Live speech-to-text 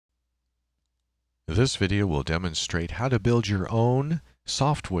This video will demonstrate how to build your own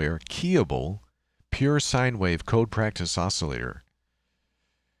software keyable Pure Sine Wave code practice oscillator.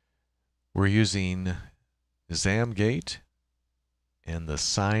 We're using ZamGate and the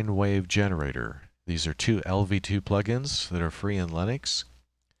Sine Wave generator. These are two LV2 plugins that are free in Linux,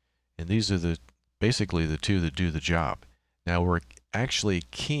 and these are basically the two that do the job. Now we're actually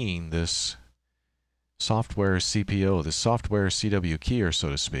keying this software CPO, the software CW keyer, so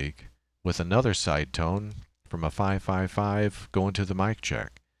to speak, with another sidetone from a 555 going to the mic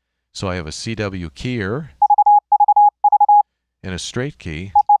check. So I have a CW keyer and a straight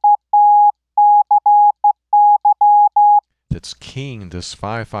key that's keying this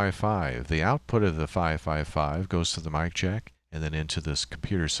 555. The output of the 555 goes to the mic check and then into this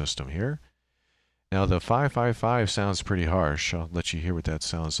computer system here. Now the 555 sounds pretty harsh. I'll let you hear what that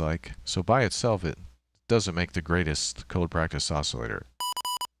sounds like. So by itself it doesn't make the greatest code practice oscillator.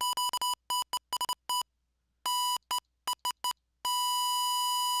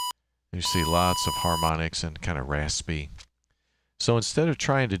 You see lots of harmonics and kind of raspy. So instead of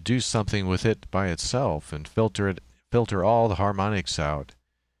trying to do something with it by itself and filter all the harmonics out,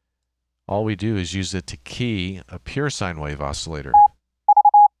 all we do is use it to key a pure sine wave oscillator.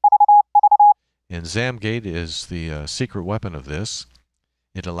 And ZamGate is the secret weapon of this.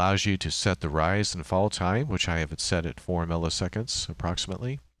 It allows you to set the rise and fall time, which I have it set at 4 milliseconds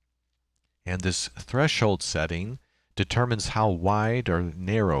approximately. And this threshold setting determines how wide or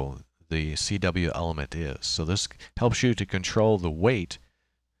narrow the CW element is. So this helps you to control the weight,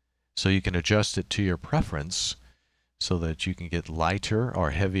 so you can adjust it to your preference so that you can get lighter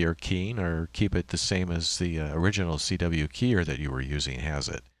or heavier keying, or keep it the same as the original CW keyer that you were using has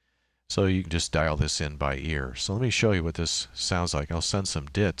it. So you can just dial this in by ear. So let me show you what this sounds like. I'll send some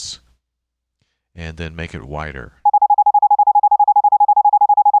dits and then make it wider.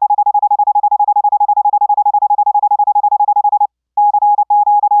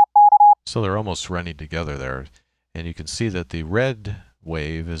 So they're almost running together there. And you can see that the red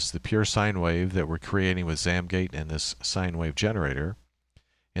wave is the pure sine wave that we're creating with ZamGate and this sine wave generator.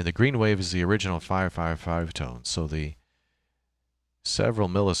 And the green wave is the original 555 tone. So the several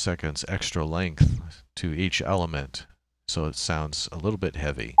milliseconds extra length to each element, so it sounds a little bit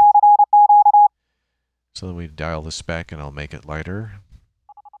heavy. So then we dial this back and I'll make it lighter.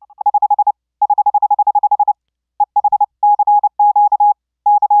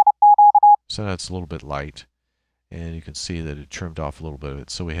 So that's a little bit light, and you can see that it trimmed off a little bit of it.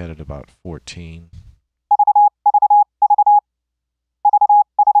 So we had it about 14.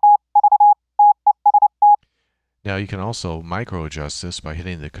 Now you can also micro adjust this by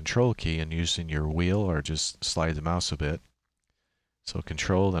hitting the control key and using your wheel, or just slide the mouse a bit. So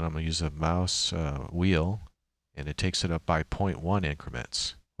control, then I'm going to use a mouse wheel, and it takes it up by 0.1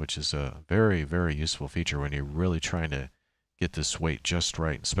 increments, which is a very, very useful feature when you're really trying to get this weight just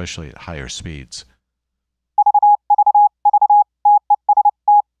right, especially at higher speeds.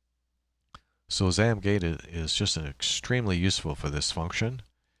 So ZamGate is just extremely useful for this function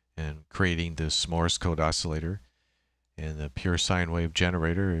and creating this Morse code oscillator. And the pure sine wave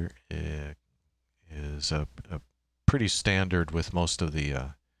generator is a pretty standard with most of the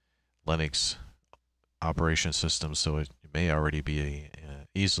Linux operation systems, so it may already be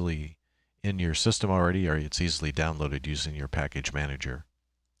easily in your system already, or it's easily downloaded using your package manager.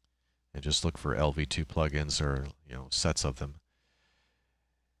 And just look for LV2 plugins, or sets of them.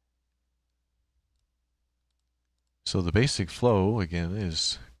 So the basic flow again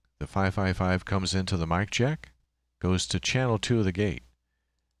is the 555 comes into the mic jack, goes to channel 2 of the gate.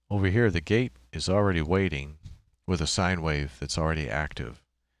 Over here the gate is already waiting with a sine wave that's already active,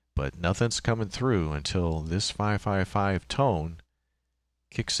 but nothing's coming through until this 555 tone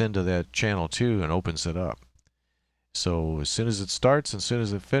kicks into that channel 2 and opens it up. So as soon as it starts and as soon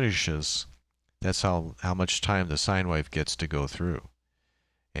as it finishes, that's how much time the sine wave gets to go through.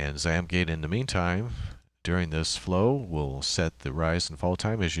 And ZamGate in the meantime, during this flow, will set the rise and fall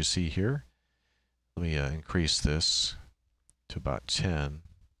time as you see here. Let me increase this to about 10.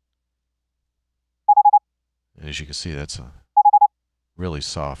 And as you can see, that's really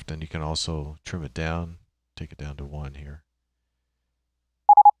soft, and you can also trim it down, take it down to 1 here.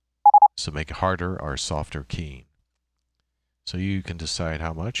 So make it harder or softer keying. So you can decide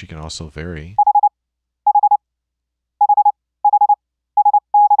how much. You can also vary.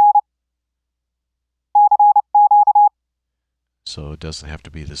 So it doesn't have to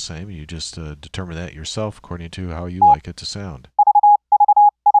be the same. You just determine that yourself according to how you like it to sound.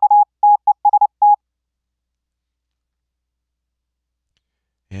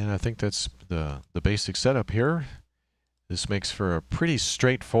 And I think that's the basic setup here. This makes for a pretty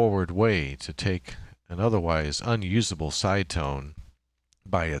straightforward way to take an otherwise unusable sidetone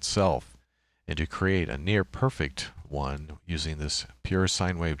by itself and to create a near perfect one using this Pure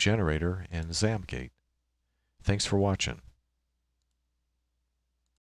Sine Wave generator and ZamGate. Thanks for watching.